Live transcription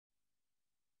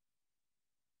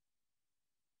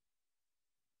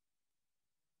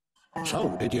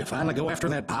So, did you finally go after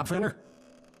that pop filler?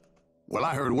 Well,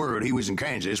 I heard word he was in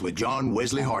Kansas with John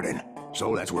Wesley Hardin,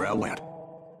 so that's where I went.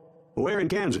 Where in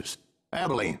Kansas?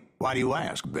 Abilene. Why do you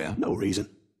ask, Ben? No reason.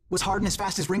 Was Hardin as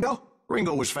fast as Ringo?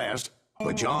 Ringo was fast,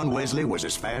 but John Wesley was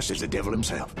as fast as the devil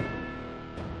himself.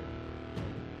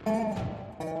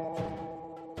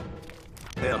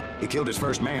 Hell, he killed his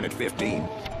first man at 15.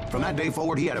 From that day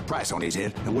forward, he had a price on his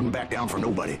head and wouldn't back down for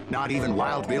nobody, not even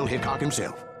Wild Bill Hickok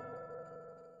himself.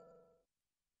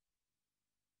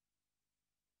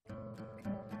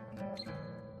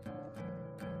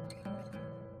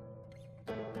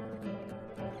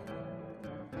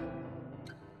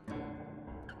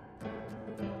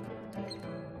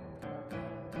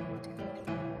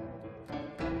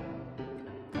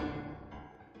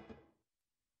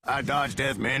 I dodged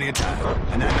death many a time,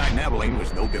 and that night in Abilene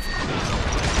was no different.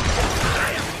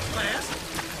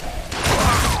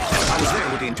 I was there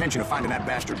with the intention of finding that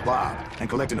bastard Bob and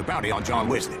collecting a bounty on John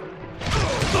Wesley.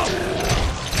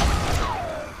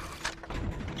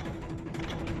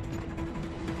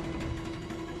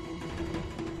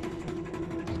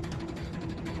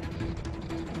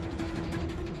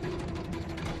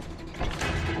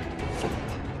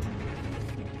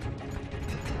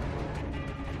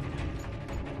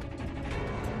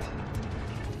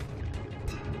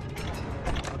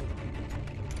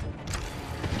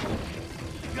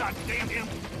 Damn him!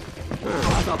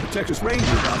 I thought the Texas Rangers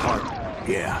got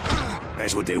Hardin. Yeah,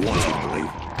 that's what they want you to believe.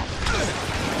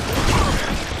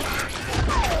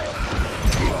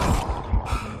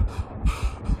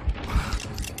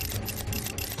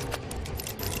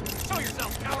 Show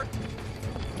yourself, coward!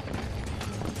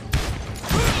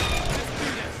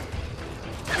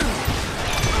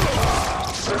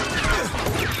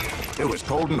 It was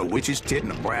cold in a witch's tit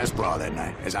and a brass bra that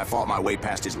night as I fought my way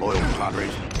past his loyal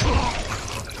compadres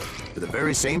to the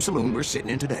very same saloon we're sitting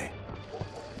in today.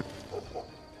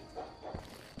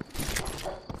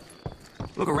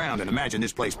 Look around and imagine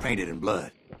this place painted in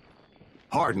blood.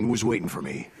 Hardin was waiting for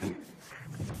me.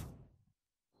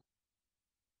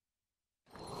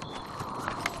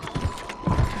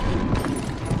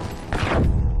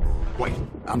 Wait,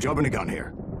 I'm jumping the gun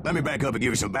here. Let me back up and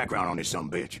give you some background on this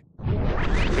sumbitch.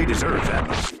 He deserves that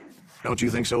much. Don't you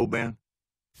think so, Ben?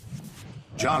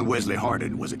 John Wesley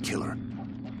Hardin was a killer.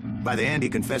 By the end, he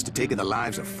confessed to taking the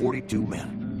lives of 42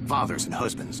 men. Fathers and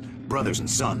husbands, brothers and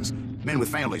sons, men with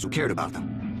families who cared about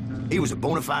them. He was a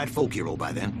bona fide folk hero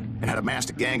by then, and had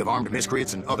amassed a gang of armed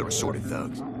miscreants and other assorted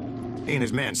thugs. He and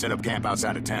his men set up camp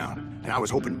outside of town, and I was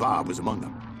hoping Bob was among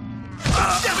them.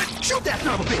 Damn it! Shoot that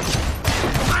son of a bitch!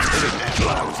 They didn't ask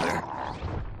why I was there.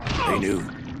 They knew.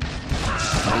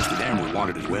 Most of them were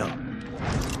wanted as well.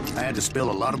 I had to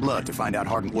spill a lot of blood to find out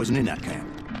Hardin wasn't in that camp.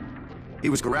 He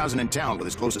was carousing in town with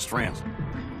his closest friends.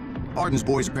 Hardin's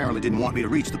boys apparently didn't want me to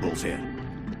reach the Bull's Head.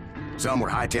 Some were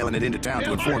hightailing it into town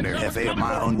to inform their Hefe of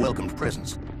my unwelcomed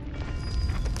presence.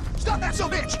 Stop that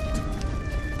son of a bitch!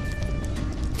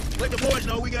 Let the boys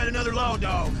know we got another law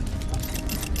dog.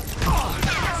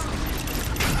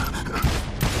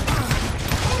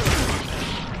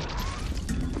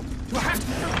 Do I have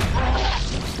to...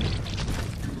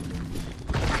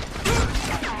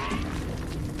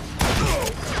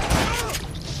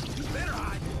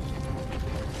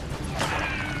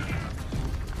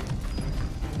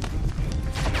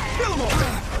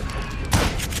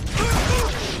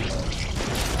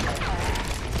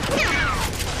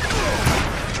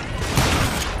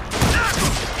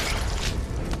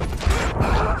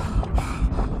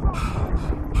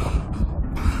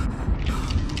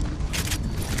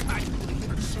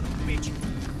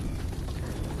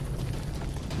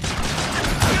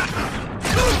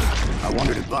 I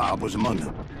wondered if Bob was among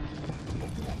them.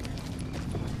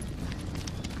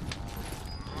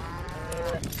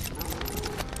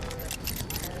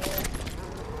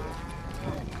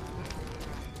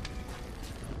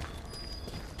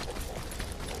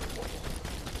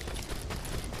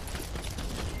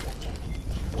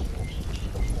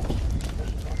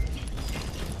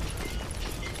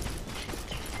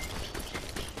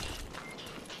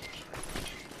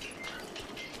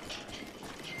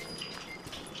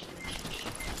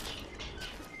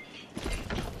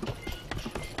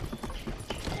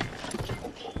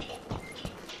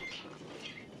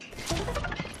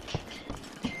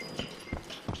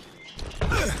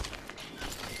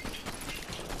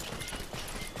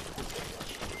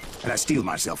 And I steeled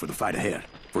myself for the fight ahead.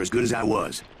 For as good as I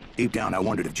was, deep down I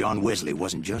wondered if John Wesley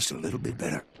wasn't just a little bit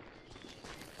better.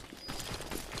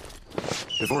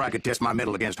 Before I could test my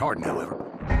mettle against Hardin, however,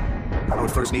 I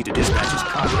would first need to dispatch his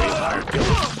cadre of hired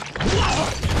killers.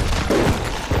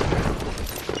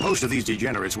 Most of these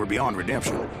degenerates were beyond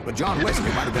redemption, but John Wesley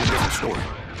might have been a different story.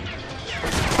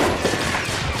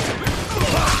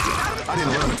 I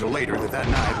didn't learn until later that that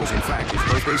night was in fact his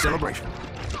birthday celebration.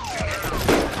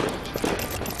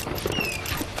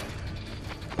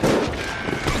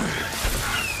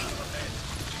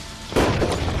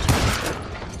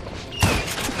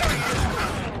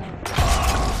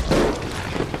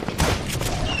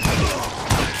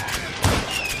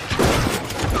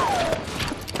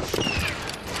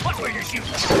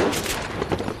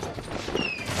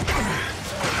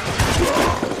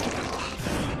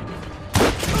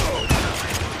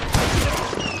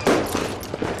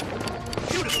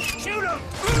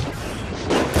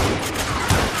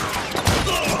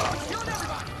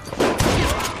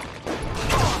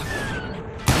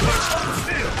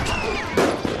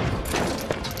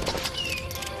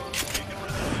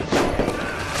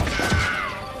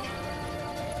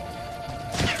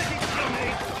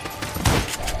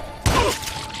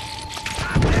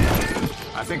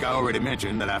 I think I already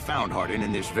mentioned that I found Hardin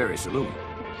in this very saloon.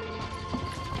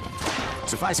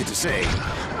 Suffice it to say,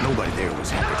 nobody there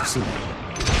was happy to see me.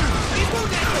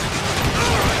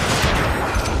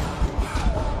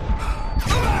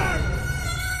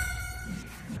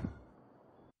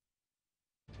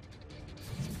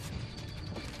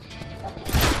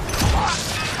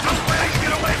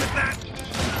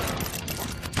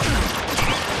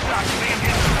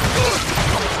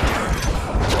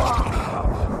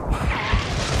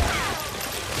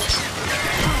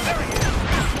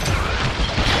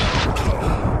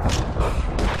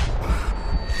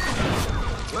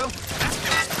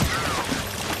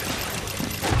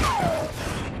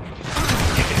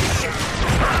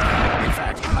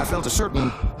 I felt a certain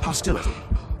hostility.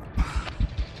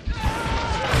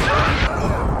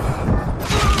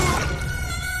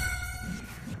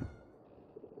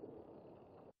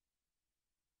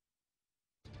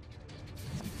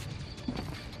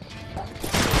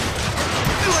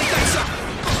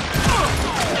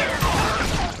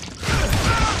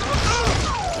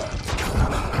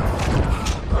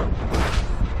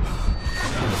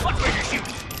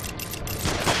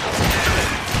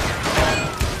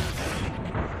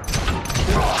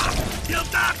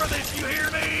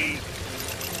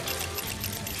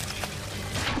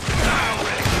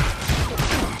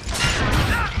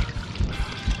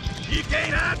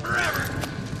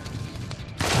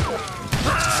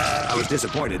 I was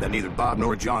disappointed that neither Bob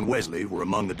nor John Wesley were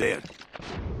among the dead.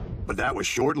 But that was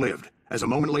short-lived, as a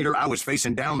moment later I was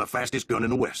facing down the fastest gun in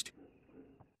the West.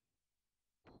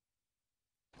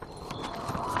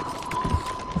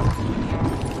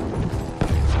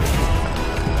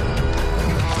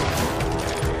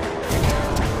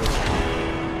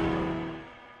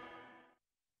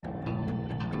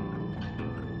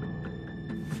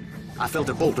 I felt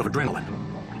a bolt of adrenaline,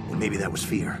 and maybe that was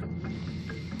fear.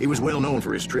 He was well known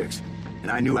for his tricks, and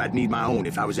I knew I'd need my own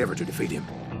if I was ever to defeat him.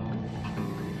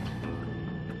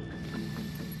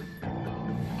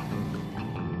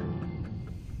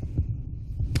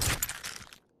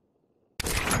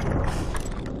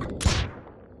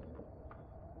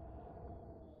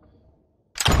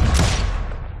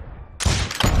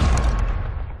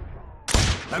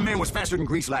 That man was faster than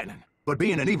greased lightning, but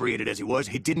being inebriated as he was,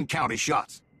 he didn't count his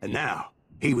shots. And now,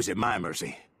 he was at my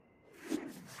mercy.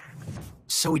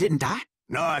 So he didn't die?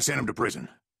 No, I sent him to prison.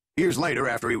 Years later,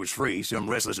 after he was free, some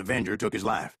restless avenger took his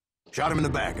life. Shot him in the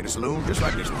back at a saloon just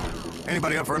like this one.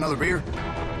 Anybody up for another beer?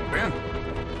 Ben?